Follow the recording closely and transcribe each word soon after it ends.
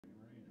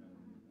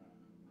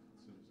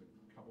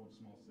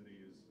small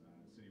cities,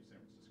 city of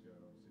San Francisco,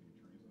 city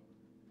attorney's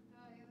office.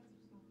 Yeah, that's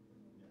small.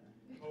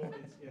 Yeah. Oh,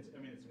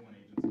 I mean, it's one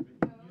agency.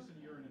 But you said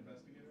you're an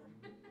investigator?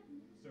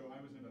 So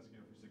I was an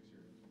investigator for 6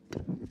 years.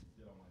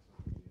 Did all my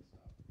social media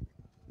stuff.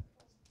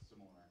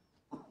 Similar.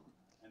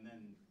 And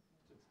then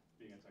just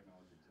being a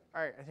technology executive.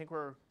 All right, I think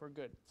we're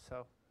good.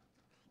 So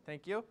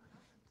thank you.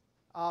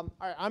 All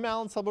right, I'm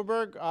Alan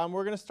Silberberg.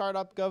 We're going to start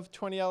up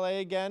Gov20LA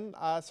again.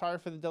 Sorry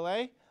for the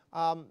delay.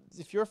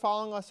 If you're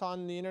following us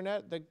on the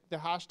internet, the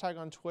hashtag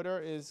on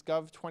Twitter is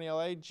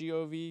Gov20LA,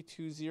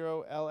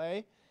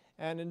 Gov20LA.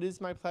 And it is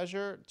my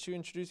pleasure to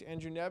introduce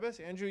Andrew Nebus.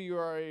 Andrew, you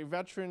are a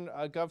veteran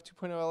Gov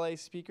 2.0 LA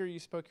speaker. You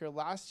spoke here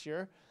last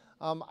year.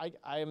 I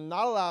am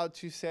not allowed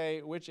to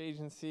say which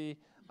agency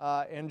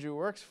Andrew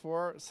works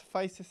for.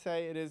 Suffice to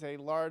say, it is a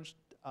large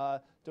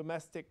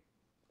domestic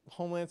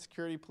Homeland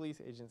Security police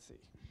agency.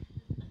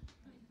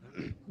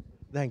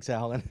 Thanks,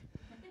 Alan.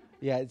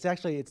 Yeah, it's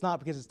not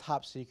because it's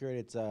top secret.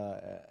 It's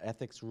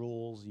ethics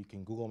rules. You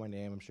can Google my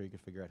name. I'm sure you can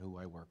figure out who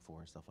I work for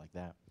and stuff like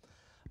that.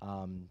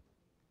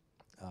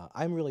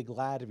 I'm really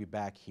glad to be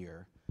back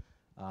here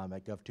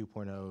at Gov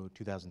 2.0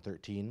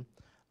 2013.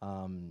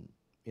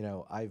 You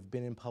know, I've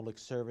been in public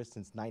service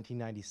since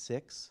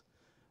 1996.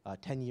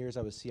 10 years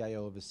I was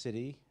CIO of a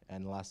city,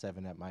 and the last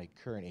 7 at my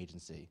current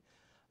agency.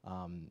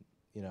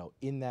 You know,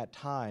 in that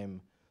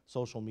time,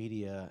 social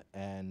media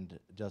and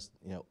just,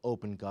 you know,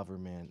 open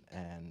government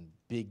and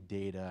big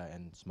data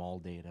and small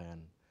data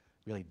and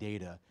really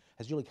data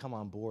has really come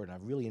on board, and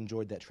I've really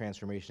enjoyed that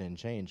transformation and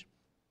change.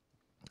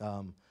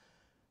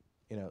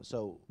 You know,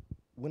 so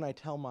when I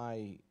tell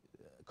my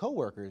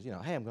coworkers, you know,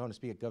 hey, I'm going to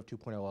speak at Gov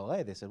 2.0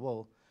 LA, they said,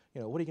 well,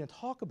 you know, what are you going to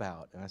talk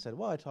about? And I said,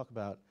 well, I talk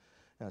about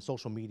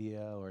social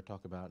media, or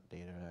talk about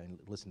data, and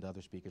listen to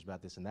other speakers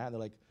about this and that. And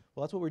they're like,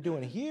 well, that's what we're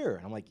doing here.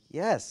 And I'm like,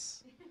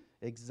 yes,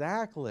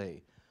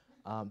 exactly.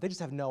 They just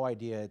have no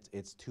idea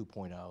it's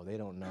 2.0. They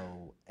don't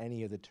know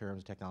any of the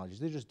terms, technologies.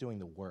 They're just doing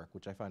the work,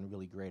 which I find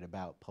really great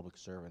about public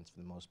servants for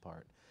the most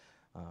part.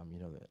 You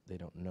know, they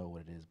don't know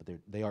what it is, but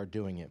they are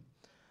doing it.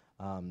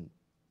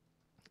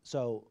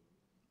 So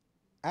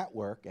at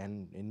work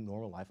and in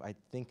normal life, I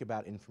think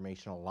about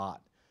information a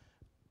lot.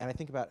 And I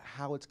think about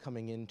how it's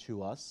coming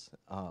into us,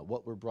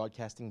 what we're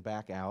broadcasting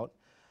back out,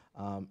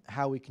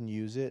 how we can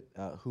use it,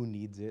 who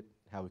needs it,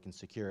 how we can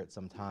secure it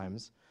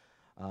sometimes.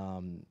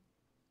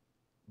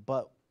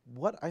 But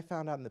what I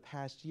found out in the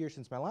past year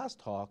since my last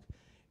talk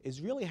is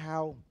really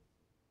how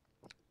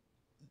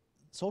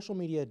social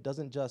media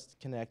doesn't just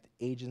connect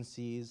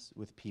agencies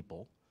with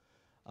people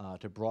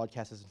to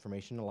broadcast this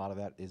information. A lot of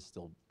that is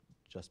still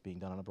just being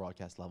done on a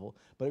broadcast level,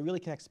 but it really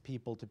connects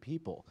people to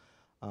people.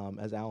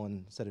 As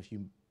Alan said a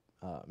few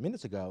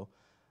minutes ago,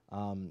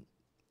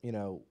 you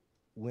know,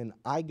 when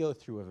I go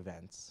through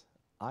events,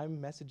 I'm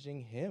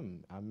messaging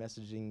him, I'm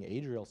messaging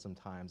Adriel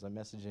sometimes, I'm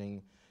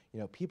messaging, you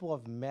know, people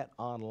I've met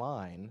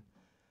online,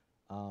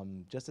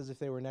 just as if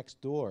they were next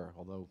door,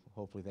 although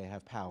hopefully they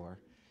have power,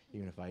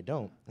 even if I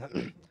don't.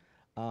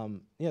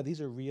 You know,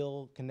 these are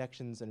real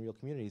connections and real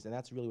communities, and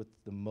that's really what's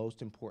the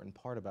most important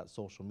part about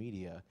social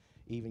media,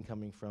 even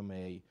coming from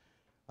a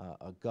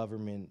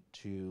government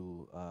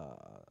to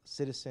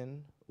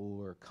citizen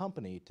or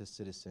company to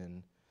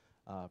citizen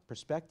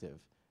perspective.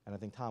 And I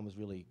think Tom was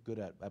really good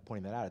at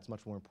pointing that out. It's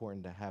much more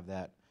important to have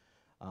that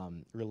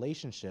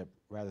relationship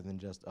rather than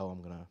just, oh,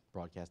 I'm going to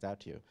broadcast out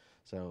to you.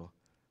 So,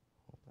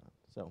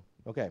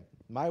 okay,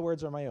 my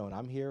words are my own.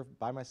 I'm here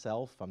by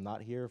myself. I'm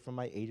not here from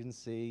my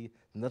agency.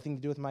 Nothing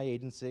to do with my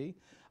agency.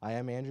 I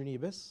am Andrew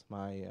Nebus.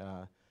 My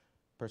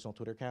personal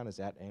Twitter account is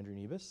at Andrew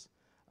Nebus.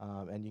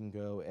 And you can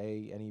go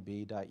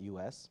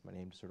aneb.us. My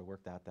name just sort of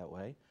worked out that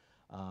way.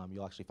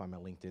 You'll actually find my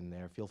LinkedIn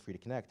there. Feel free to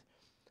connect.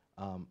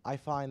 I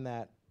find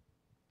that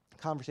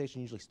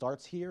conversation usually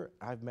starts here.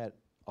 I've met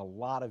a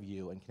lot of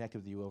you and connected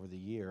with you over the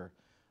year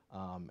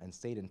and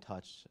stayed in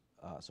touch.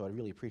 So I'd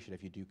really appreciate it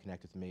if you do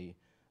connect with me.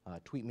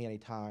 Tweet me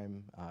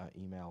anytime,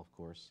 email, of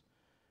course,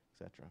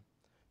 etc.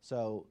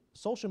 So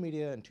social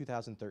media in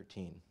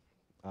 2013.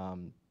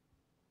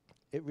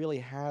 It really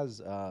has,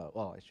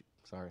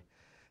 sorry.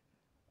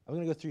 I'm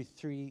going to go through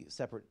 3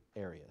 separate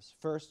areas.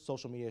 First,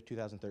 social media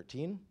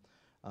 2013,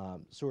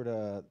 sort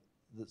of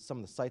some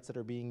of the sites that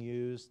are being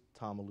used.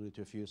 Tom alluded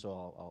to a few, so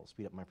I'll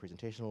speed up my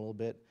presentation a little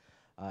bit.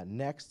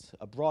 Next,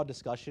 a broad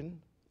discussion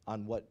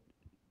on what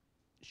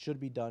should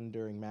be done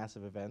during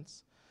massive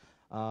events.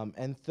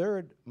 And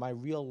third, my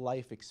real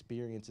life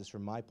experiences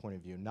from my point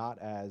of view, not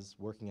as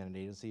working at an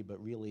agency,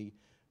 but really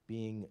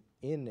being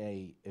in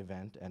a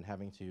event and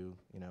having to,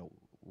 you know,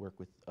 work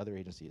with other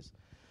agencies.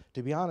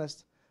 To be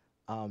honest,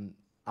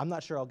 I'm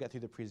not sure I'll get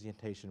through the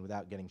presentation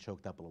without getting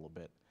choked up a little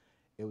bit.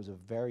 It was a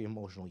very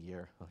emotional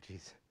year. Oh,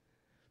 geez.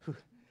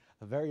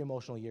 A very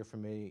emotional year for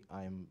me.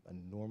 I'm a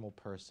normal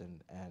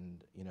person,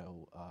 and, you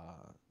know,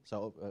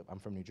 I'm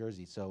from New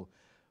Jersey, so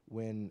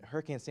when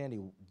Hurricane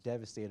Sandy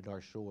devastated our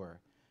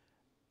shore,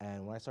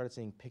 and when I started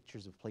seeing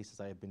pictures of places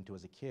I had been to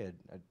as a kid,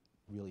 it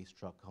really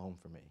struck home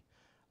for me.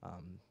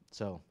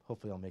 So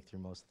hopefully I'll make through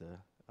most of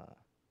the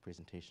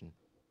presentation.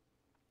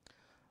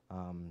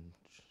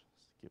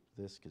 skip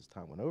this because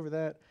time went over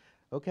that.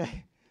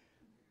 Okay.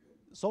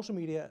 Social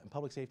media and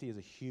public safety is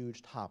a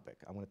huge topic.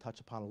 I'm going to touch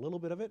upon a little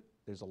bit of it.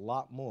 There's a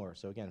lot more.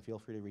 So again, feel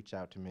free to reach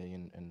out to me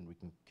and we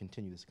can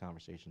continue this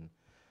conversation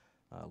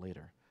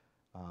later.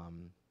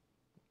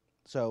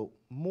 So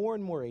more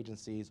and more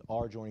agencies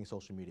are joining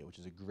social media, which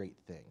is a great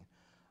thing.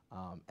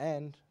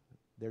 And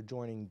they're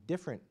joining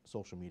different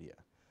social media.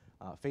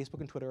 Facebook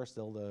and Twitter are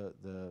still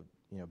the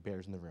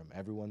bears in the room.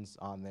 Everyone's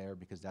on there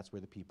because that's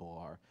where the people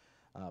are.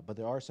 But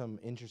there are some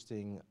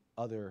interesting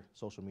other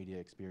social media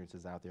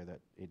experiences out there that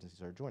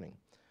agencies are joining.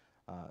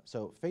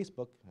 So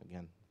Facebook,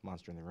 again,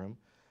 monster in the room.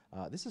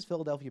 This is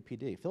Philadelphia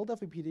PD.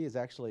 Philadelphia PD is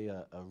actually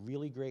a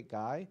really great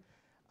guy,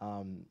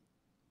 and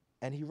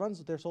he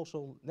runs their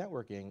social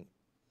networking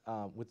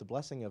with the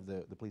blessing of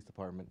the police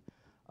department.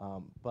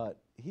 But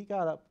he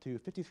got up to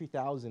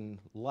 53,000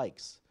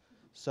 likes.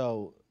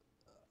 So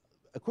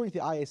according to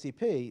the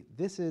IACP,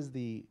 this is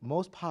the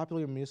most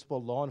popular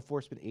municipal law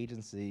enforcement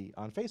agency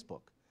on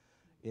Facebook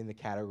in the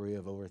category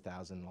of over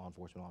 1,000 law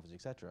enforcement officers,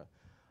 et cetera.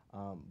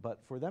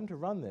 But for them to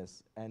run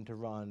this and to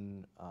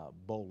run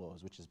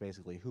BOLOs, which is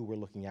basically who we're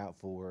looking out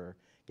for,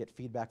 get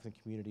feedback from the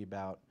community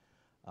about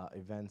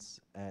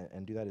events,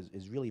 and do that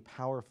is really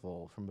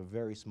powerful from a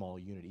very small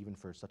unit, even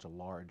for such a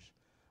large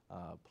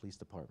police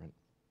department.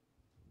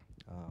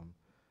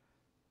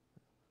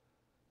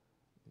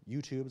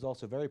 YouTube is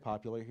also very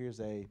popular. Here's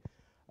a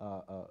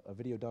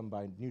video done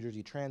by New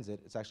Jersey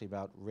Transit. It's actually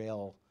about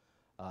rail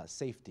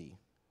safety,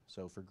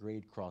 so for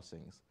grade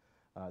crossings.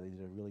 They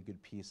did a really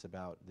good piece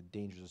about the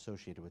dangers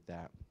associated with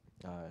that.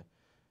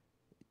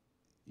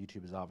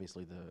 YouTube is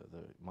obviously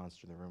the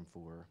monster in the room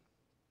for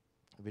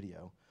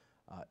video.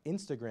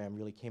 Instagram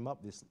really came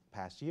up this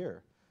past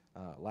year.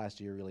 Last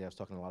year, really, I was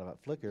talking a lot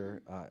about Flickr.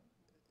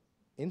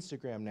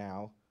 Instagram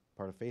now,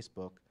 part of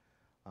Facebook,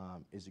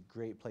 is a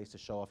great place to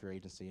show off your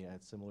agency, and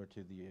it's similar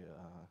to the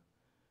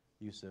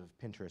use of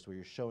Pinterest, where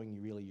you're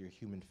showing really your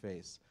human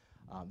face.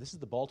 This is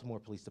the Baltimore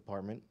Police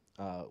Department,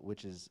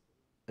 which is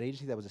an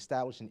agency that was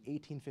established in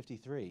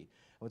 1853. And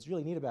what's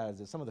really neat about it is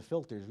that some of the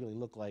filters really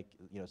look like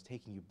it's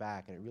taking you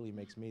back, and it really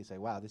makes me say,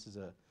 wow, this is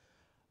an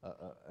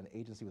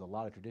agency with a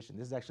lot of tradition.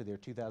 This is actually their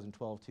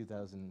 2012,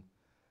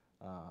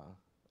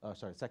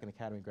 second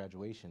Academy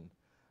graduation.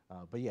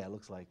 But yeah, it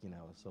looks like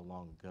so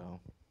long ago.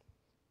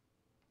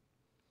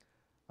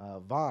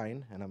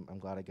 Vine, and I'm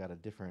glad I got a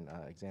different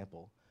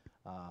example.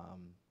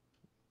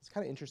 It's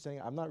kind of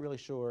interesting. I'm not really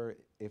sure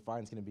if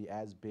Vine's going to be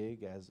as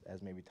big as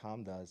maybe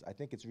Tom does. I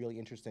think it's really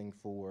interesting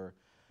for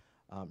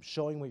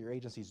showing what your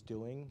agency's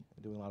doing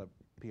a lot of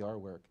PR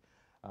work.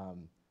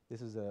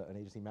 This is an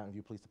agency, Mountain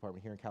View Police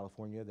Department here in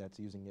California, that's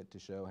using it to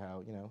show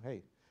how,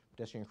 hey,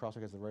 pedestrian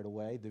crosswalk has the right of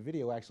way. The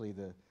video, actually,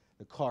 the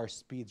car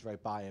speeds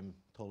right by him,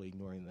 totally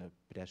ignoring the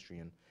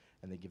pedestrian,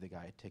 and they give the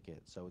guy a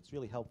ticket. So it's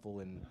really helpful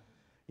in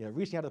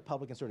reaching out to the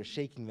public and sort of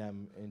shaking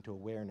them into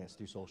awareness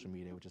through social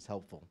media, which is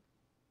helpful.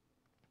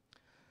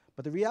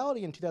 But the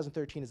reality in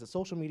 2013 is that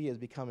social media is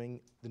becoming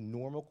the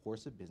normal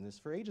course of business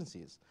for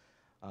agencies.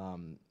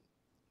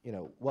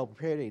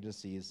 Well-prepared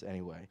agencies,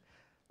 anyway.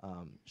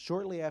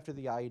 Shortly after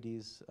the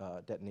IEDs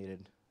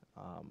detonated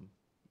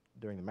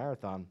during the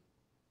marathon,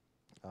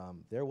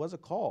 there was a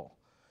call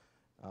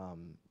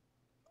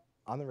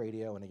on the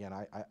radio, and again,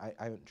 I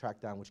haven't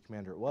tracked down which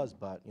commander it was,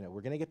 but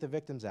we're going to get the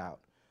victims out.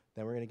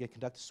 Then we're going to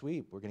conduct a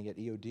sweep. We're going to get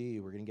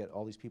EOD. We're going to get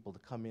all these people to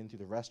come in through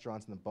the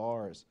restaurants and the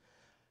bars.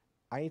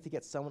 I need to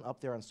get someone up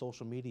there on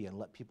social media and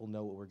let people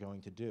know what we're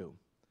going to do.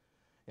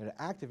 And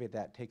to activate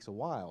that takes a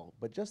while,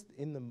 but just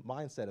in the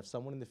mindset of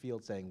someone in the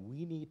field saying,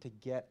 we need to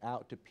get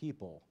out to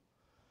people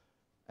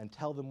and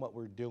tell them what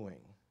we're doing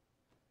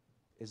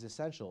is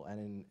essential. And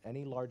in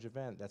any large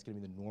event, that's going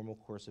to be the normal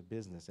course of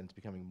business, and it's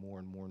becoming more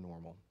and more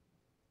normal.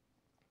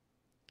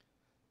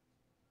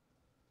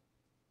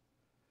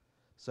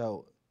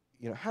 So,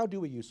 how do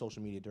we use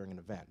social media during an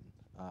event?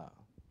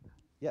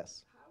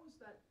 Yes? How is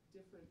that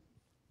different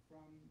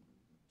from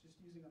just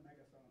using a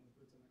megaphone with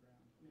boots on the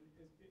ground? I mean,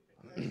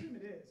 I assume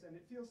it is, and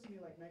it feels to me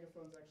like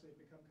megaphones actually have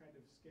become kind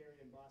of scary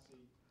and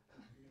bossy.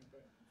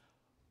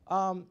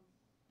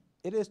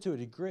 It is to a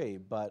degree,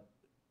 but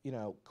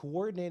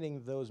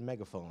coordinating those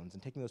megaphones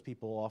and taking those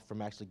people off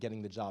from actually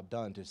getting the job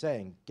done to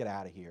saying, get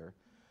out of here,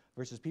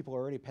 versus people are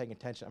already paying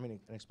attention. I mean,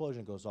 an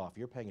explosion goes off.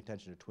 You're paying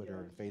attention to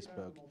Twitter and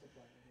Facebook.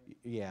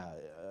 Yeah,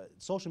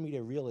 social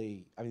media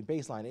really,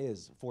 baseline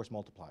is force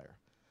multiplier.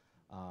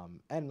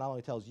 And not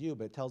only tells you,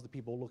 but it tells the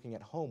people looking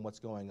at home what's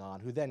going on,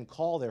 who then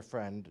call their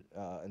friend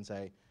and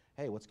say,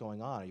 hey, what's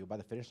going on? Are you by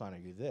the finish line? Are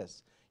you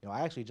this?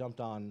 I actually jumped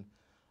on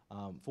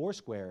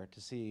Foursquare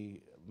to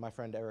see my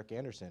friend Eric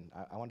Anderson.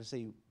 I wanted to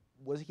see,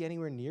 was he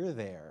anywhere near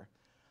there?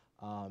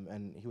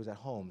 And he was at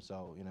home,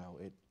 so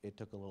it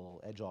took a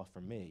little edge off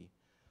from me.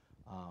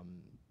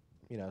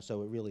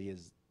 So it really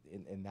is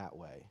in that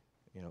way,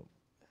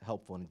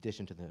 helpful in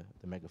addition to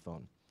the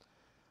megaphone.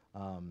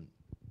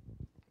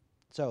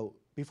 So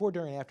before,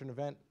 during, and after an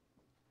event,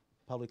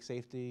 public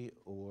safety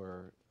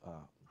or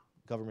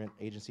government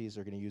agencies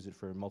are going to use it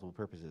for multiple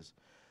purposes.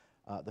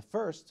 The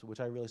first, which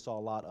I really saw a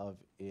lot of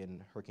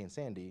in Hurricane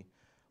Sandy,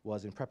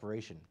 was in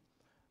preparation.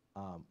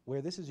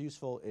 Where this is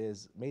useful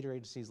is major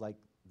agencies like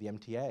the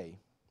MTA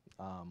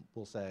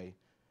will say,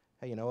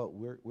 hey, you know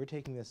what, we're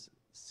taking this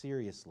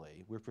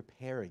seriously. We're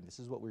preparing. This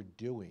is what we're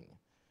doing.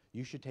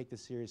 You should take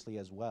this seriously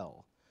as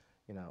well.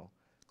 You know,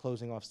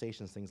 closing off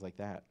stations, things like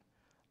that.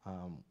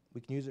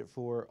 We can use it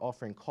for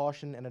offering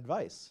caution and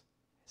advice.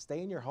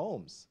 Stay in your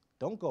homes.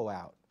 Don't go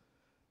out.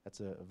 That's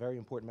a very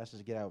important message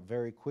to get out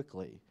very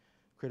quickly.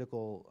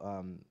 Critical,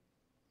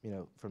 you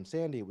know, from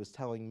Sandy, it was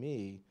telling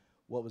me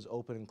what was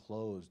open and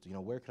closed. You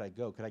know, where could I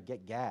go? Could I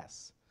get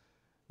gas?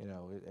 You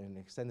know, in an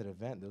extended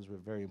event, those were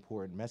very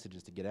important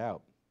messages to get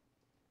out.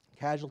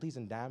 Casualties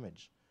and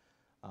damage,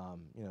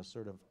 you know,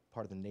 sort of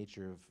part of the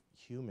nature of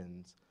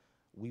humans.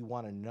 We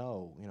want to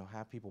know, you know,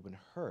 have people been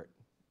hurt?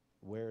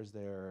 Where is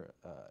their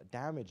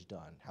damage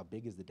done? How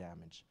big is the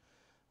damage?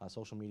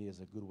 Social media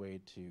is a good way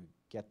to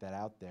get that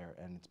out there,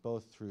 and it's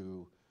both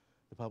through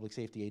the public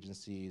safety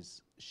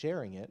agencies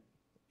sharing it,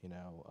 you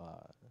know,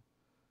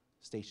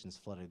 stations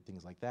flooded,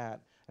 things like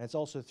that, and it's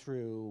also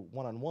through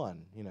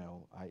one-on-one. You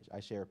know, I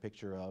share a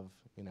picture of,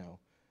 you know,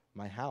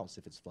 my house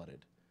if it's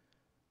flooded,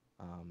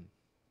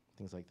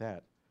 things like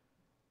that.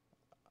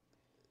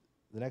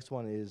 The next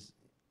one is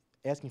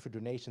asking for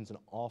donations and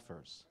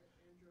offers.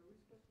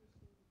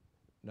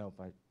 Nope,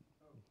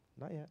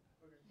 not yet.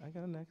 I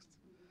got it next.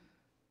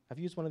 I've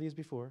used one of these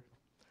before.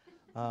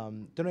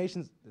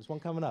 Donations, there's one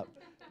coming up.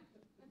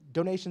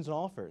 Donations and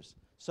offers.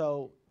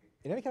 So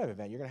in any kind of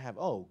event, you're going to have,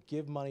 oh,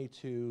 give money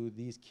to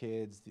these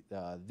kids,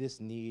 this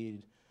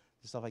need,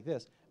 stuff like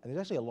this. And there's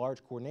actually a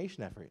large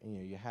coordination effort. You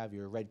know, you have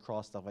your Red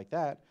Cross, stuff like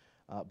that.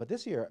 But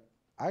this year,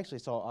 I actually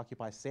saw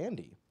Occupy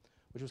Sandy,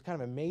 which was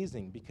kind of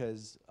amazing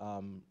because,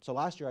 so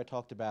last year I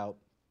talked about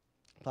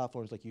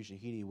platforms like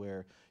Ushahidi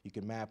where you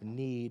can map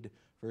need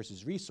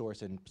versus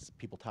resource and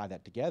people tie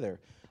that together.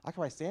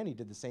 Occupy Sandy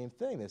did the same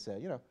thing. They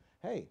said, you know,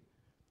 hey,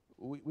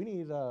 we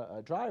need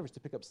drivers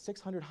to pick up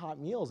 600 hot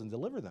meals and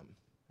deliver them.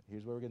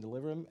 Here's where we're going to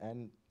deliver them,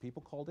 and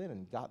people called in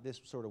and got this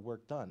sort of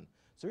work done.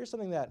 So here's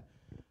something that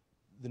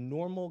the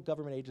normal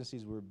government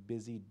agencies were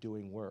busy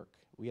doing work.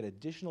 We had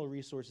additional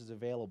resources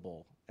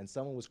available, and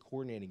someone was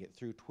coordinating it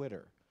through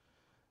Twitter,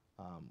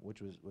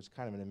 which was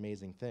kind of an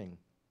amazing thing.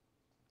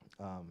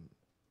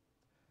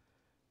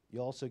 You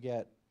also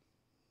get,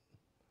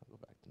 I'll go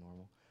back to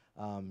normal,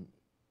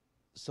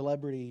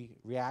 celebrity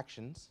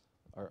reactions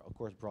are, of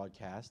course,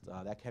 broadcast.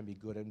 That can be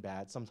good and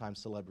bad. Sometimes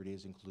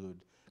celebrities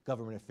include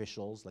government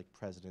officials, like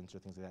presidents or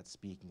things like that,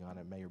 speaking on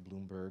it, Mayor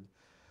Bloomberg,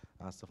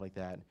 stuff like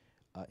that.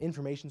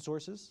 Information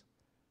sources,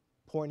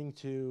 pointing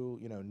to,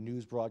 you know,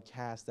 news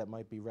broadcasts that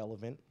might be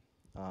relevant.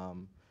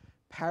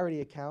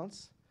 Parody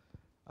accounts,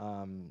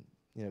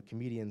 you know,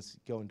 comedians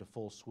go into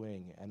full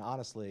swing. And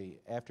honestly,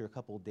 after a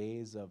couple of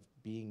days of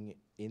being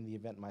in the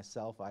event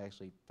myself, I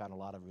actually found a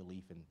lot of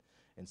relief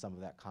in some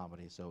of that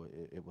comedy, so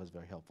it was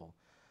very helpful.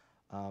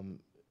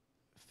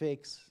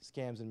 Fakes,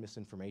 scams, and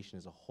misinformation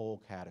is a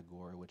whole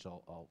category, which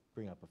I'll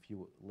bring up a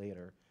few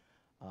later.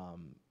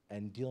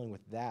 And dealing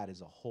with that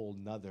is a whole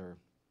nother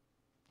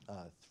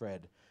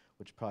thread,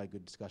 which is probably a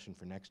good discussion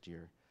for next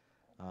year.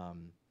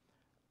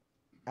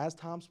 As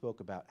Tom spoke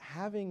about,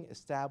 having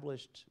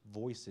established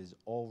voices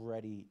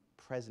already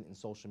present in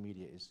social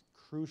media is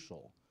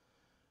crucial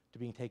to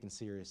being taken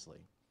seriously.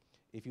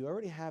 If you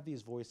already have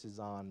these voices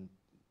on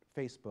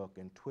Facebook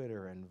and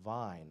Twitter and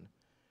Vine,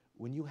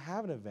 when you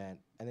have an event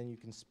and then you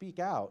can speak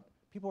out,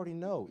 people already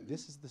know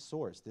this is the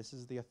source, this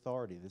is the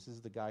authority, this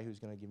is the guy who's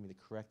going to give me the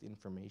correct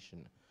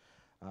information.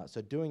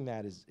 So doing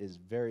that is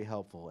very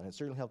helpful, and it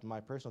certainly helped in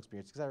my personal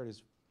experience because I already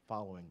was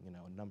following, you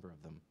know, a number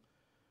of them.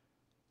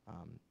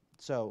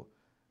 So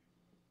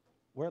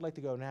where I'd like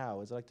to go now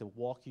is I'd like to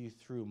walk you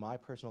through my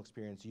personal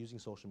experience using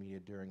social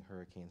media during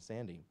Hurricane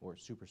Sandy, or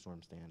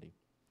Superstorm Sandy.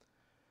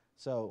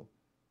 So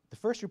the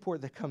first report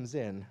that comes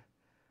in,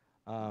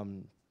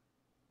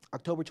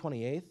 October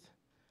 28th,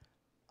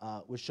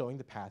 was showing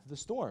the path of the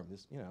storm.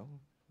 This, you know,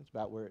 it's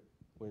about where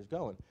it's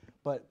going.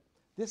 But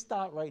this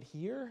dot right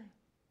here,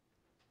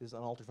 this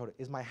unaltered photo,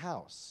 is my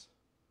house.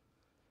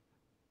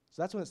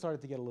 So that's when it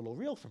started to get a little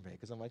real for me,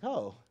 because I'm like,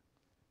 oh,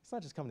 it's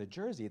not just coming to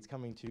Jersey, it's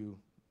coming to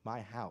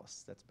my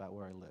house. That's about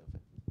where I live.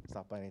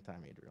 Stop by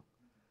anytime, Adriel.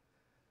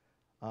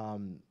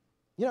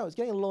 You know, it's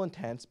getting a little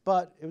intense,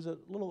 but it was a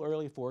little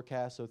early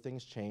forecast, so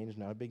things changed,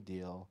 not a big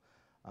deal.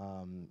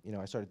 You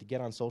know, I started to get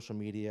on social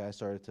media, I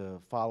started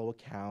to follow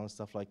accounts,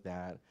 stuff like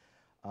that,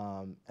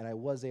 and I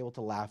was able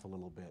to laugh a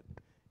little bit.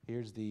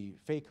 Here's the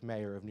fake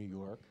mayor of New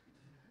York.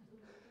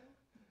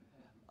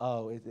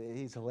 Oh,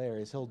 he's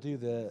hilarious. He'll do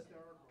the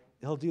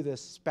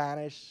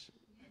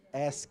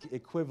Spanish-esque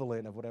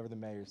equivalent of whatever the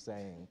mayor's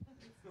saying.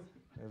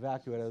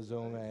 Evacuate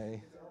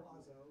zone.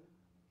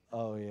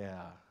 Oh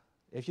yeah.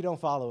 If you don't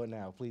follow it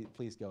now,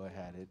 please go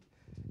ahead.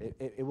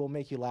 It will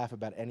make you laugh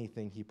about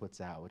anything he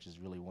puts out, which is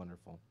really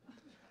wonderful.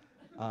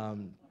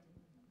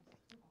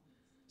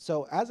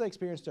 So as I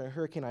experienced during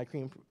Hurricane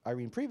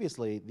Irene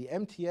previously, the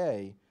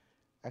MTA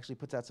actually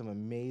puts out some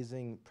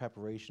amazing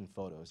preparation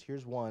photos.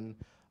 Here's one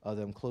of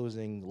them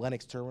closing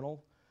Lenox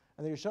Terminal,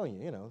 and they're showing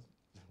you, you know,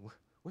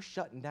 we're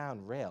shutting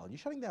down rail. And you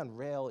shutting down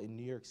rail in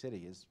New York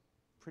City is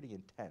pretty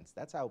intense.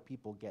 That's how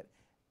people get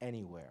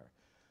anywhere.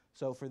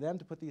 So for them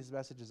to put these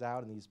messages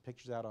out and these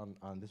pictures out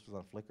on this was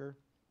on Flickr,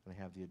 and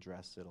I have the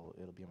address, it'll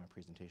be on my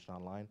presentation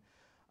online,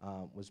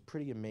 was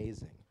pretty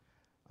amazing.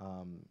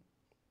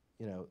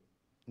 You know,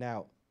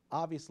 now,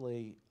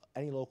 obviously,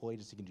 any local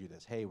agency can do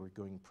this. Hey, we're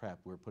doing prep,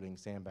 we're putting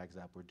sandbags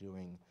up, we're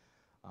doing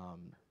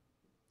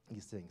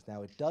these things.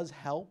 Now, it does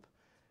help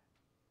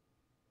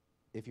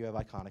if you have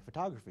iconic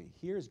photography.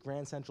 Here's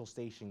Grand Central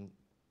Station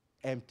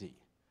empty.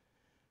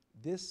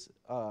 This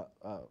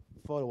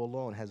photo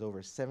alone has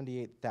over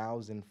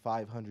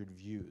 78,500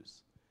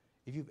 views.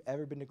 If you've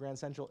ever been to Grand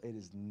Central, it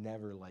is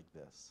never like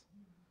this.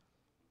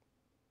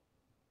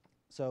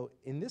 So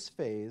in this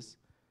phase,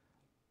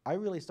 I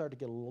really started to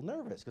get a little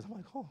nervous because I'm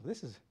like, oh,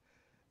 this is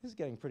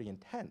getting pretty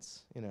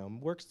intense. You know,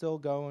 work's still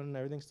going,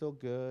 everything's still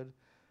good,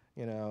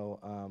 you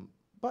know.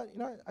 But you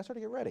know, I started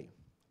to get ready.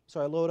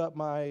 So I load up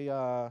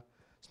my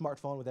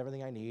smartphone with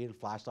everything I need, a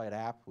flashlight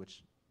app,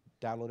 which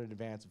downloaded in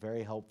advance,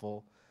 very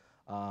helpful.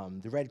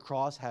 The Red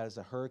Cross has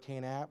a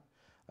hurricane app.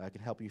 It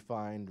can help you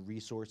find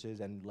resources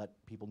and let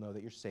people know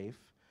that you're safe.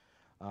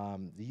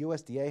 The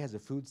USDA has a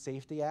food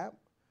safety app,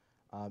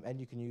 and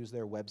you can use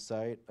their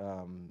website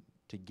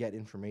to get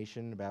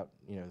information about,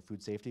 you know,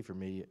 food safety. For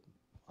me,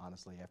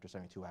 honestly, after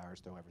 72 hours,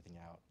 throw everything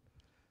out.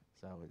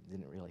 So it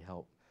didn't really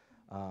help.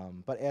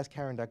 But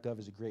AskKaren.gov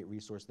is a great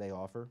resource they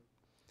offer.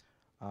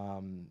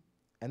 And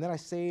then I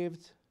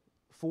saved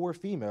for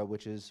FEMA,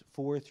 which is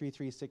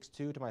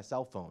 43362, to my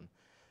cell phone.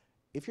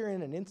 If you're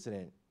in an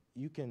incident,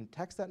 you can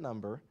text that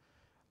number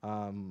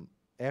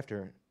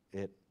after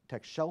it,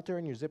 text shelter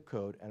and your zip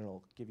code, and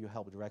it'll give you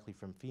help directly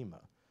from FEMA,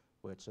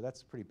 so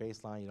that's pretty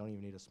baseline. You don't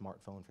even need a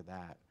smartphone for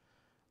that.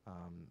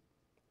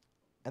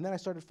 And then I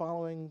started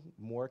following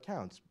more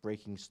accounts,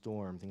 Breaking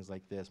Storm, things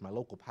like this, my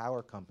local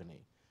power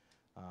company.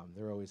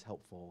 They're always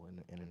helpful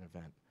in an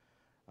event.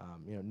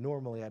 You know,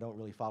 normally I don't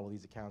really follow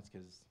these accounts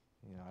because,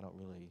 you know, I don't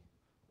really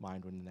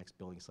mind when the next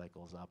billing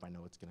cycle is up. I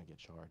know it's going to get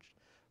charged.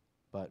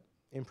 But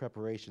in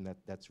preparation,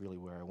 that's really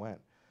where I went.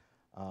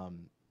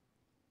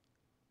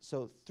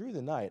 So through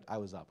the night, I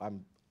was up.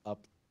 I'm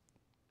up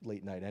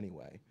late night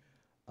anyway.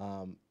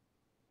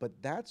 But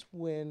that's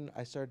when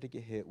I started to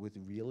get hit with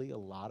really a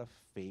lot of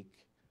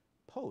fake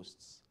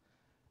posts.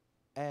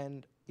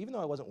 And even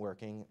though I wasn't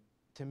working,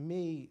 to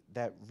me,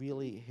 that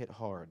really hit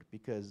hard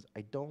because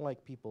I don't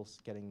like people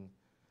getting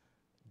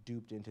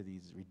duped into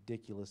these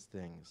ridiculous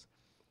things.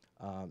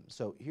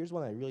 So here's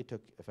one I really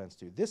took offense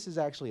to. This is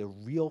actually a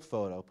real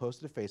photo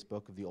posted to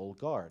Facebook of the Old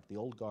Guard. The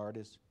Old Guard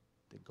is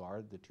the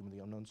Guard, the Tomb of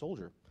the Unknown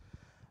Soldier.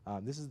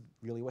 This is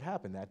really what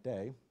happened that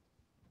day,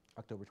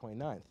 October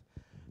 29th.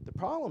 The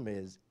problem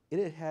is,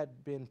 it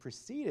had been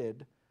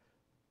preceded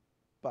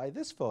by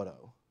this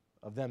photo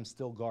of them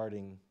still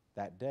guarding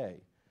that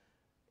day.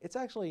 It's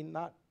actually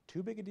not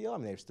too big a deal. I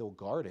mean, they're still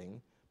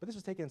guarding, but this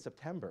was taken in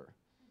September.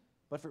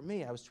 But for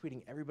me, I was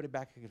tweeting everybody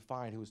back I could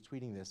find who was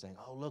tweeting this, saying,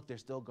 oh, look, they're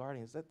still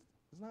guarding. It's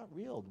not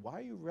real. Why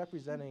are you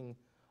representing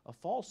a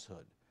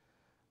falsehood?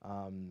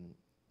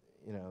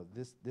 You know,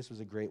 this was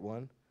a great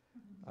one,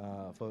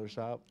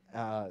 Photoshop.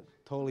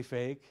 Totally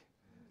fake.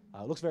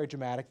 Looks very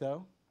dramatic,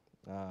 though.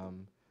 That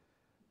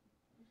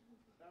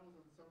was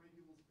on so many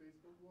people's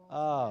Facebook walls.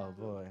 Oh,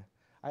 boy.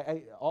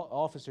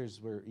 Officers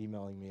were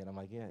emailing me, and I'm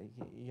like, yeah,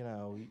 you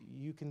know,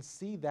 you can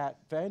see that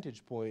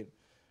vantage point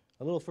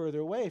a little further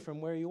away from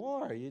where you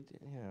are. You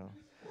know,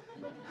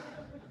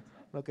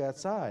 look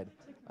outside.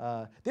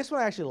 This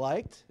one I actually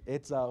liked.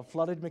 It's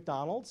flooded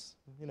McDonald's.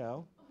 You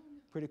know,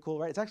 pretty cool,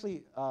 right? It's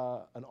actually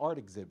an art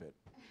exhibit.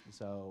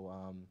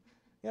 So,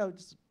 you know,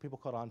 just people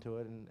caught on to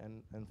it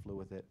and flew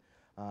with it.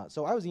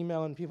 So I was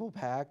emailing people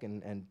back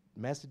and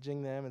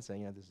messaging them and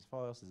saying, you know, this is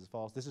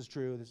false, this is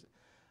true. This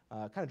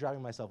kind of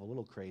driving myself a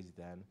little crazy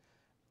then.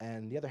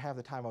 And the other half of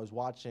the time I was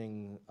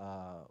watching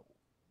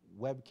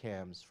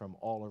webcams from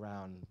all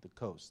around the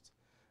coast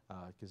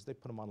because they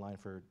put them online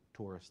for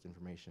tourist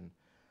information.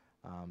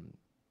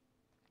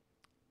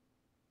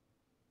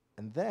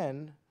 And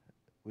then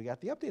we got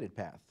the updated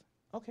path.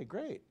 Okay,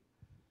 great.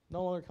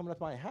 No longer coming up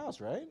to my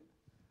house, right?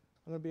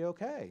 I'm gonna be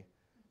okay.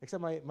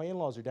 Except my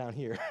in-laws are down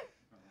here.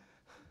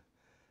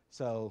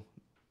 So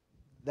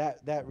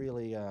that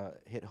really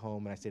hit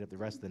home, and I stayed up the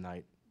rest of the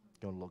night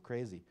going a little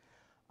crazy.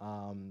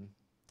 Then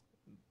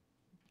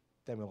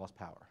we lost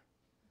power.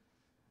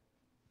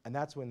 And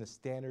that's when the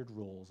standard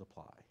rules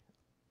apply.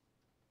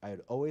 I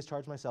had always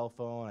charged my cell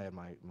phone. I had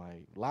my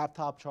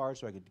laptop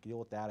charged so I could deal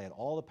with that. I had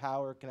all the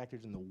power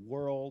connectors in the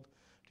world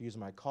to use in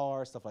my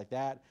car, stuff like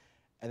that.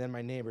 And then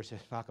my neighbors had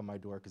to knock on my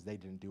door because they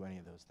didn't do any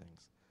of those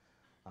things.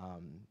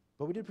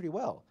 But we did pretty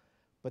well.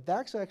 But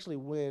that's actually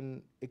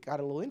when it got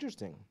a little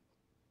interesting.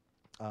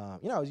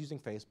 You know, I was using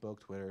Facebook,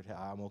 Twitter,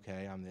 I'm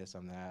okay, I'm this,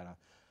 I'm that.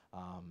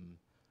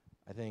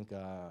 I think,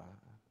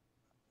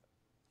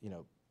 you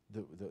know,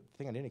 the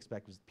thing I didn't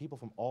expect was people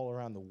from all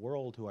around the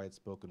world who I had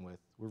spoken with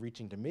were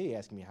reaching to me,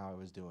 asking me how I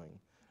was doing.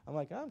 I'm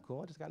like, I'm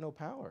cool, I just got no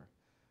power.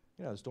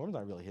 You know, the storm's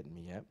not really hitting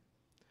me yet.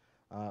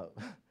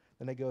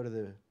 Then I go to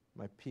the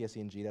my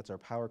PSE&G, that's our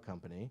power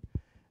company,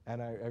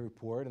 and I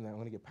report, and I'm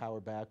going to get power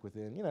back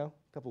within, you know,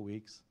 a couple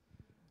weeks.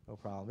 No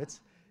problem.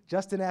 It's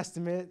just an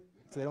estimate,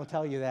 so they don't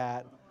tell you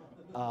that.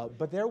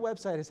 But their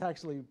website is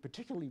actually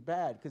particularly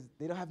bad because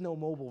they don't have no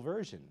mobile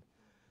version.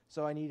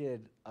 So I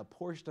needed a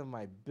portion of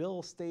my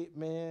bill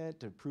statement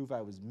to prove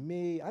I was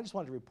me. I just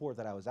wanted to report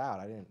that I was out.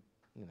 I didn't,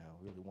 you know,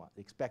 really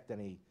expect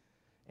any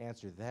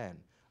answer then.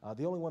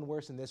 The only one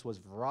worse than this was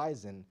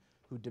Verizon,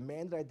 who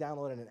demanded I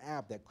download an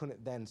app that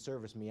couldn't then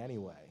service me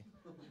anyway.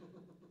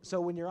 So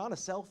when you're on a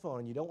cell phone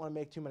and you don't want to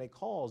make too many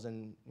calls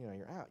and you know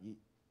you're out,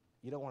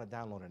 you don't want to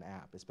download an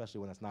app,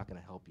 especially when it's not going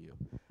to help you.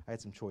 I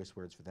had some choice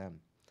words for them.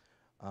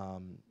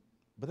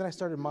 But then I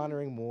started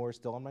monitoring more,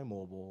 still on my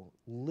mobile,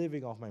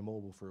 living off my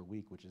mobile for a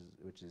week,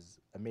 which is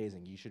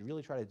amazing. You should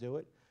really try to do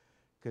it,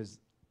 because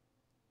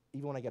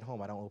even when I get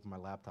home, I don't open my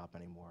laptop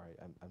anymore.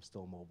 I'm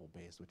still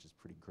mobile-based, which is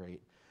pretty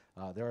great.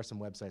 There are some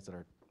websites that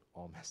are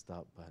all messed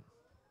up, but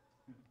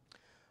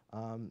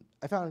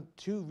I found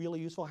 2 really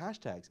useful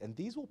hashtags, and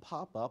these will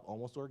pop up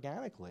almost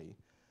organically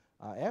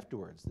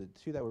afterwards. The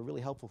 2 that were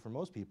really helpful for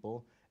most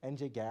people,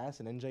 NJGas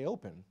and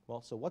NJOpen.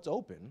 Well, so what's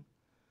open?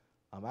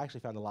 I actually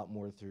found a lot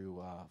more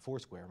through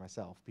Foursquare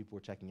myself. People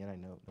were checking in. I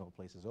know a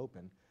place is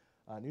open.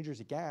 New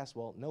Jersey Gas,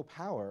 well, no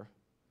power,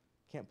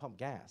 can't pump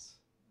gas.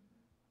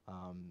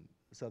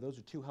 So those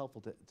are 2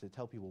 helpful to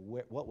tell people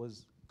what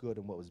was good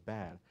and what was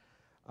bad.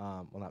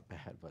 Well, not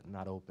bad, but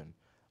not open.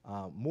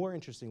 More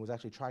interesting was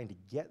actually trying to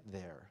get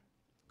there.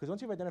 Because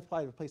once you've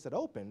identified a place that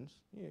opens,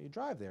 you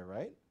drive there,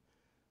 right?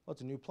 Well, it's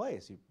a new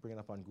place. You bring it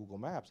up on Google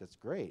Maps. That's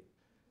great.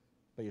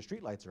 But your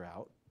streetlights are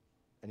out,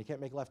 and you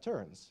can't make left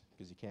turns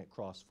because you can't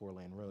cross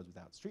 4-lane roads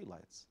without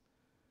streetlights.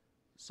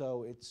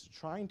 So it's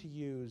trying to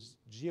use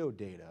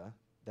geodata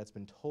that's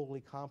been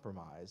totally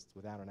compromised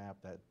without an app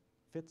that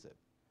fits it.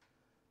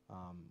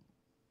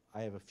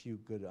 I have a few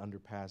good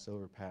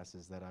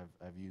overpasses that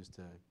I've used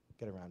to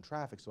get around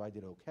traffic, so I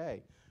did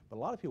okay. But a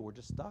lot of people were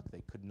just stuck.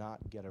 They could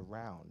not get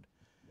around.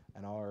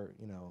 And our,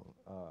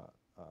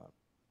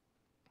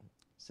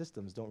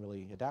 systems don't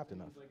really adapt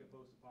enough. It's like a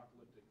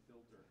post-apocalyptic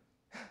filter.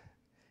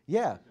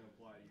 Yeah. To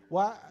apply to your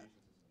Well, navigation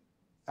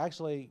system.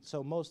 actually,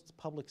 so most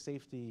public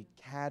safety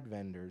CAD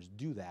vendors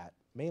do that,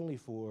 mainly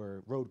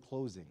for road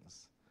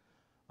closings,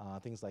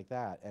 things like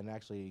that. And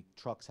actually,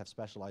 trucks have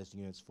specialized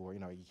units for, you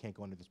can't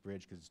go under this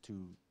bridge because it's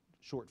too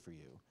short for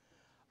you.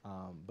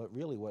 But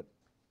really,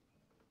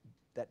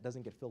 that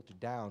doesn't get filtered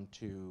down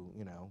to,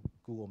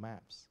 Google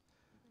Maps,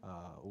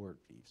 or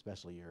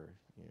especially your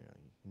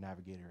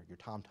navigator, your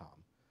TomTom,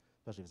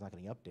 especially if it's not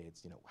getting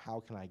updates.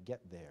 How can I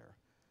get there?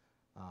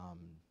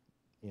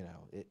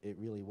 It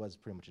really was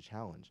pretty much a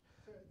challenge.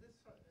 So at this,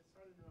 sorry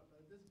to interrupt,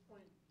 but at this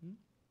point,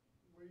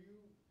 were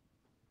you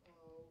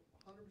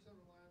 100%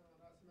 reliant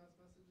on SMS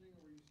messaging,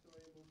 or were you still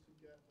able to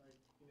get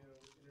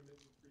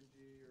intermittent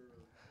 3G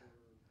or?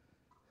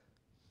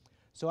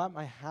 So at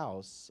my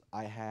house,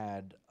 I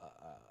had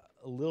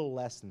a little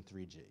less than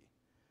 3G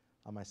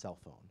on my cell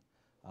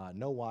phone.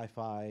 No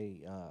Wi-Fi,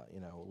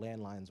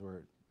 landlines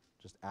were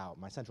just out.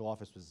 My central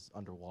office was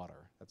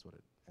underwater. That's what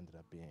it ended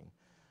up being.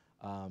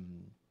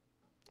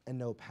 And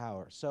no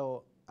power.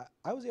 So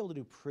I was able to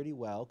do pretty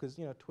well because,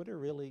 Twitter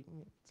really,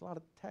 it's a lot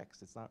of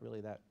text. It's not really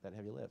that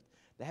heavy lift.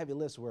 The heavy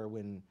lifts were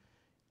when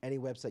any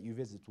website you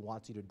visit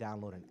wants you to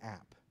download an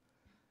app,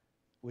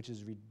 which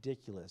is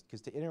ridiculous because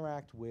to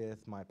interact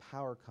with my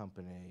power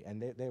company,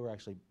 and they were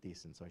actually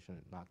decent, so I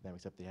shouldn't knock them,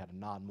 except they had a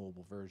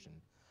non-mobile version.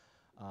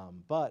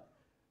 But,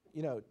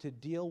 to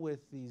deal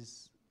with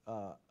these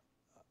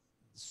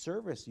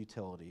service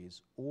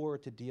utilities or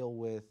to deal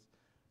with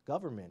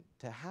government,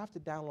 to have to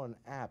download an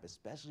app,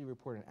 especially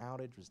report an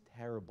outage, was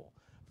terrible.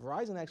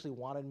 Verizon actually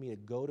wanted me to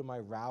go to my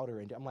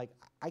router, and I'm like,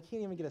 I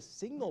can't even get a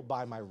signal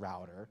by my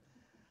router.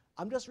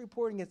 I'm just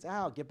reporting it's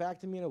out. Get back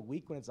to me in a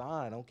week when it's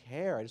on. I don't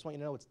care. I just want you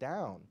to know it's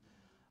down.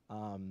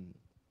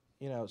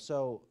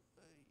 So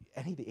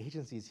any of the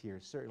agencies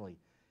here, certainly,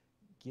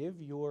 give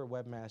your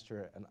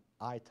webmaster an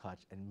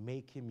iTouch and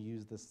make him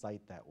use the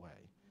site that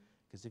way.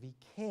 Because if he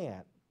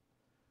can't,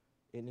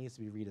 it needs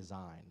to be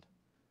redesigned.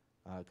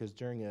 Because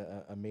during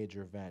a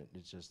major event,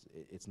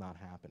 it's not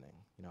happening.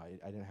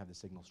 I didn't have the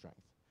signal strength.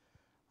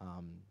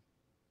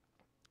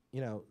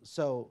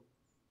 So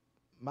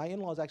my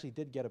in-laws actually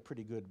did get a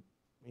pretty good,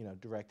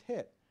 direct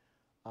hit,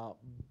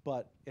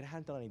 but it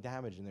hadn't done any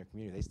damage in their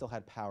community. They still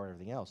had power and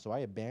everything else. So I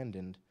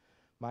abandoned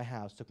my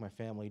house, took my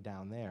family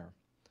down there.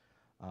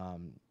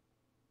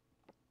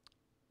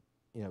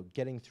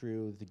 Getting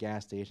through the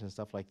gas station and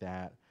stuff like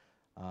that,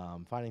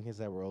 finding things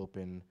that were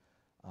open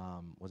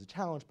was a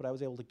challenge, but I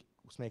was able to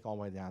snake all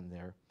the way down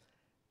there.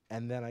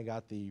 And then I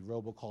got the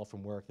robocall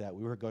from work that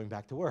we were going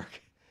back to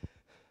work.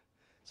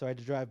 So I had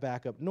to drive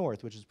back up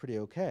north, which is pretty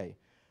okay.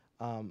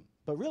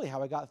 But really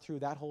how I got through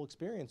that whole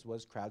experience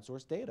was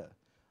crowdsourced data.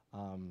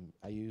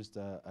 I used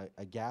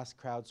a gas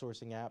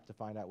crowdsourcing app to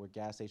find out where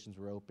gas stations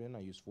were open. I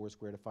used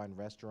Foursquare to find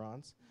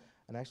restaurants.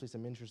 And actually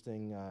some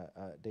interesting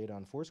data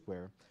on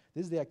Foursquare.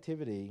 This is the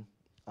activity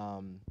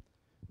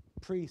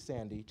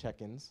pre-Sandy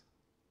check-ins.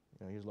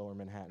 Here's Lower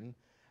Manhattan.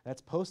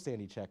 That's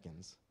post-Sandy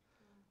check-ins.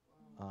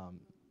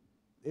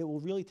 it will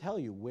really tell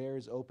you where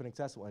is open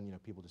accessible,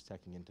 and people just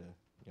checking into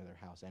their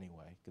house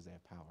anyway because they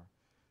have power,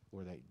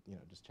 or they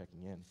just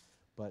checking in.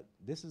 But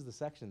this is the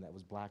section that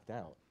was blacked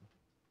out.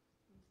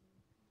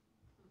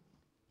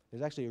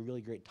 There's actually a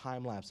really great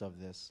time lapse of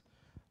this,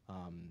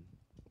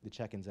 the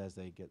check-ins as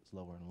they get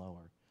lower and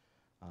lower.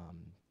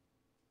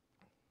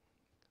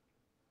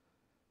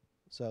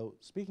 So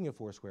speaking of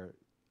Foursquare,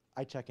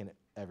 I check in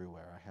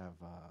everywhere. I have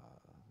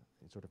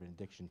sort of an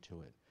addiction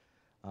to it.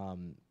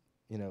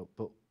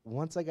 But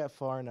once I got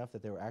far enough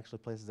that there were actually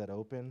places that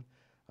open,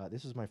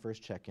 this was my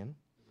first check-in.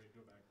 Wait,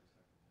 go back for a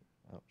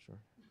second. Oh, sure.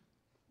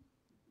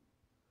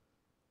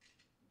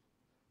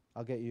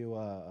 I'll get you,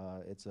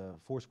 it's a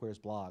Foursquare's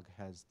blog,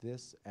 has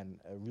this and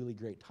a really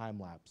great time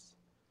lapse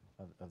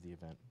of the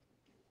event.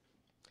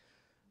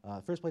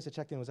 First place I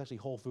checked in was actually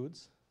Whole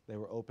Foods. They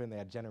were open, they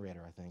had a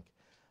generator, I think.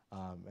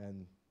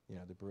 And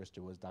the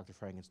barista was Dr.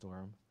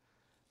 Frankenstorm.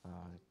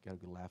 Got a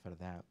good laugh out of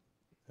that.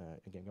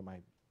 Again, got my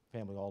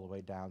family all the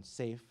way down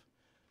safe,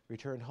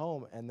 returned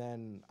home, and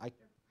then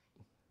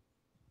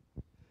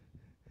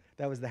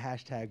that was the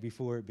hashtag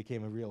before it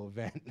became a real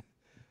event,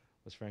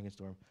 was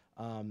Frankenstorm.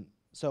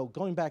 So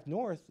going back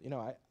north,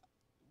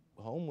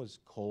 home was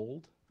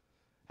cold,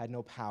 had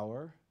no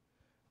power,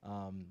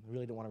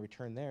 really didn't want to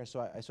return there, so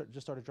I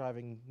just started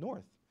driving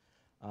north,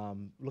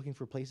 looking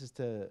for places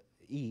to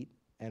eat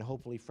and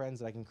hopefully friends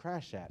that I can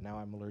crash at. Now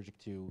I'm allergic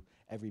to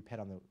every pet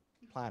on the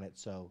planet,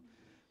 so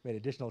made an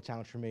additional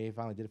challenge for me.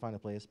 Finally did find a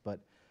place, but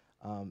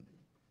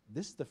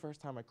this is the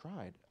first time I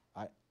cried.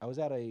 I was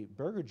at a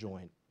burger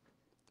joint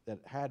that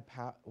had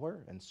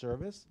power and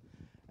service,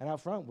 and out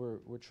front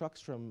were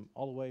trucks from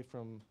all the way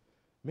from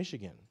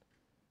Michigan.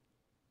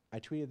 I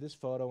tweeted this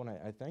photo and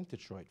I thanked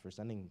Detroit for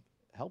sending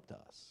help to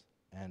us.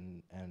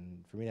 And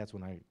for me, that's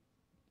when I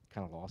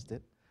kind of lost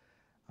it.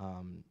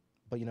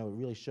 But it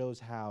really shows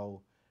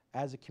how,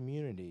 as a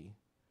community,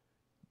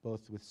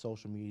 both with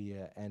social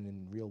media and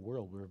in real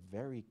world, we're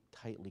very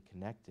tightly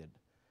connected,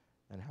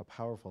 and how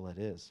powerful it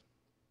is.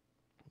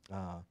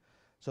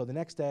 So the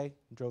next day,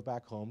 drove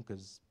back home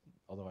because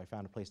although I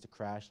found a place to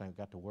crash and I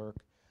got to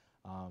work,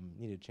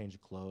 needed to change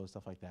of clothes,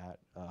 stuff like that.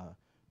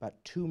 About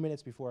 2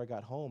 minutes before I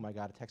got home, I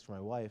got a text from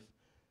my wife.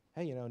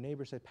 Hey,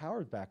 neighbor said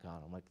power's back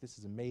on. I'm like, this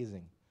is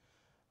amazing.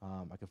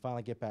 I could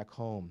finally get back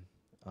home,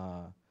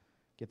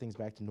 get things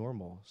back to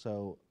normal.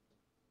 So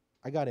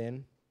I got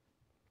in,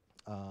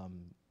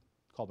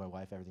 called my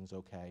wife, everything's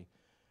okay.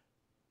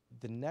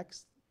 The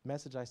next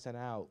message I sent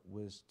out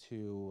was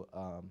to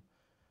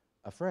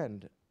a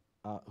friend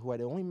who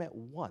I'd only met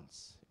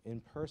once in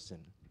person.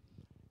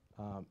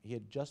 He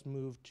had just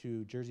moved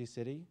to Jersey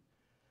City,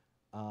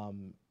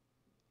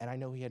 and I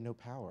know he had no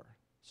power.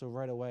 So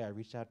right away, I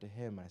reached out to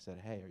him. I said,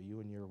 hey, are you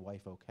and your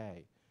wife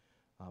okay?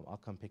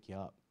 I'll come pick you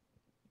up,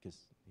 because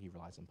he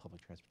relies on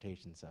public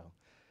transportation, so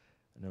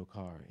no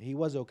car. He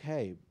was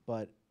okay,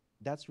 but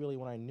that's really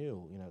when I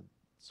knew,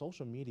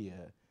 social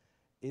media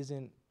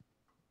isn't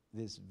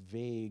this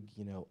vague,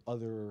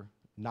 other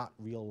not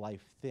real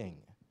life thing.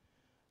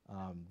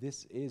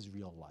 This is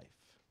real life.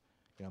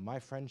 My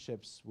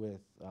friendships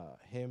with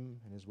him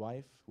and his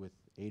wife, with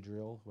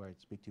Adriel, who I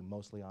speak to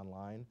mostly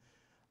online,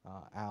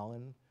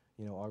 Alan,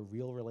 are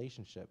real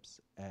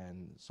relationships.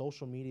 And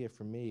social media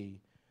for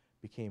me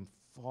became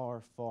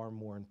far, far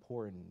more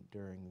important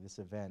during this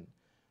event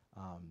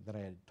that I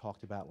had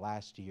talked about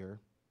last year,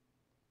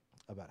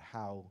 about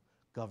how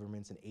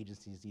governments and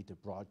agencies need to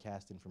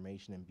broadcast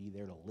information and be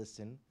there to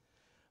listen.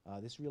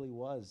 This really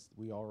was,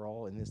 we are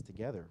all in this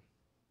together.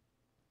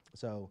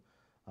 So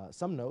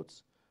some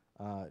notes.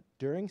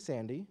 During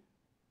Sandy,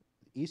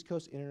 East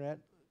Coast internet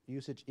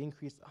usage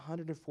increased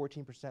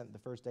 114% the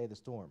first day of the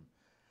storm.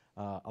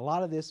 A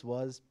lot of this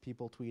was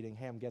people tweeting,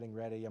 hey, I'm getting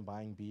ready, I'm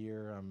buying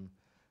beer, I'm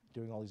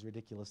doing all these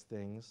ridiculous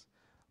things.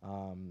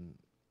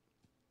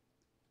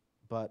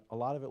 But a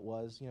lot of it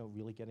was,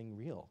 really getting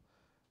real.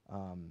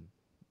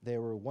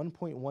 There were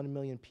 1.1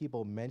 million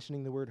people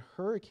mentioning the word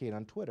hurricane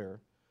on Twitter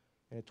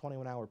in a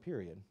 21-hour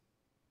period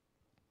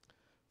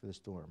for the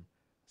storm.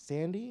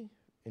 Sandy,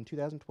 in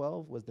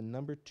 2012, was the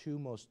 #2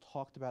 most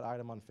talked about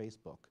item on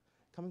Facebook.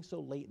 Coming so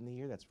late in the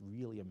year, that's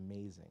really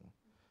amazing.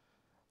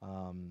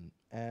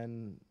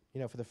 And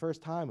for the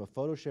first time, a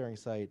photo sharing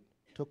site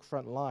took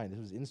front line. This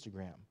was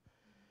Instagram.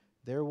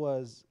 There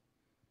was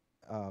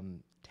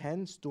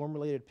 10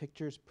 storm-related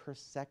pictures per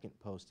second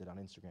posted on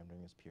Instagram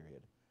during this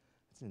period.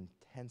 That's an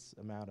intense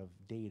amount of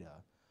data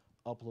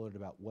uploaded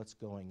about what's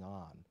going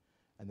on,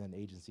 and then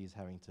agencies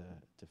having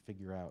to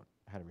figure out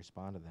how to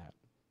respond to that.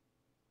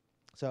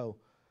 So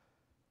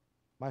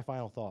my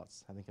final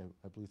thoughts. I think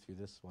I blew through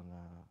this one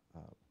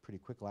pretty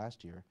quick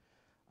last year.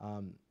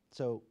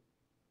 So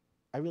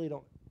I really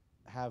don't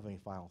have any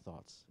final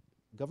thoughts.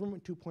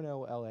 Government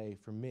 2.0 LA,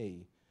 for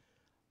me,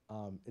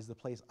 is the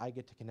place I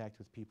get to connect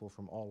with people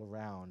from all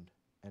around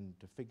and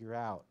to figure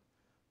out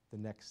the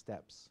next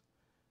steps,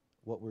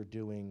 what we're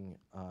doing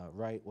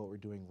right, what we're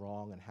doing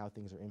wrong, and how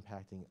things are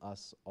impacting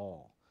us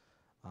all.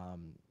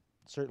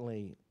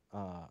 Certainly,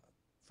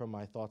 from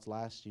my thoughts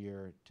last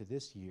year to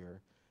this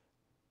year,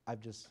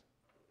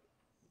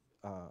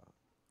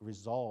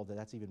 resolved that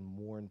that's even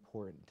more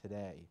important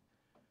today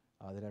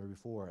than ever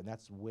before, and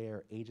that's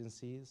where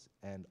agencies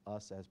and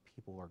us as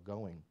people are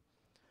going.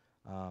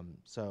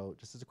 So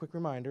just as a quick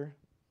reminder,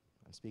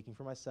 I'm speaking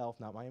for myself,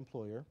 not my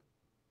employer.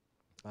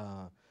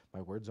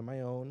 My words are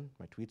my own,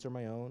 my tweets are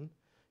my own.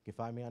 You can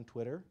find me on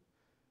Twitter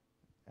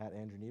at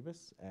Andrew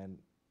Nebus, and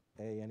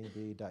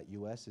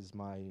aneb.us is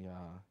my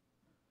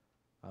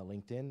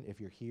LinkedIn. If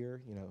you're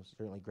here,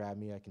 certainly grab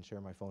me. I can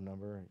share my phone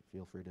number.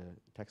 Feel free to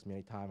text me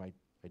anytime. I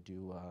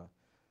do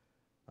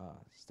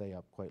stay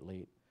up quite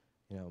late.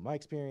 My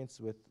experience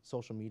with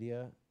social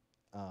media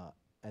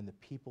and the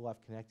people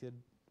I've connected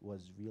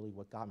was really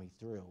what got me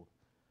through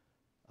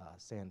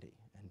Sandy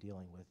and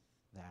dealing with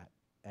that.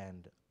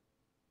 And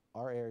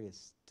our area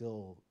is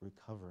still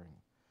recovering.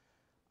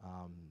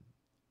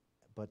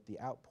 But the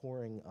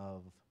outpouring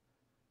of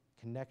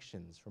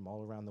connections from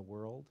all around the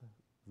world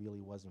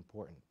really was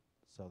important.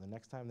 So the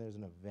next time there's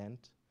an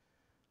event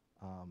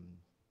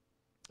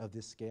of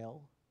this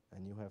scale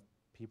and you have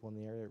people in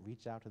the area,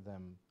 reach out to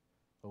them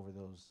over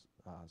those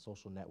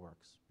social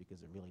networks,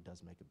 because it really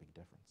does make a big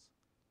difference.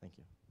 Thank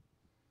you.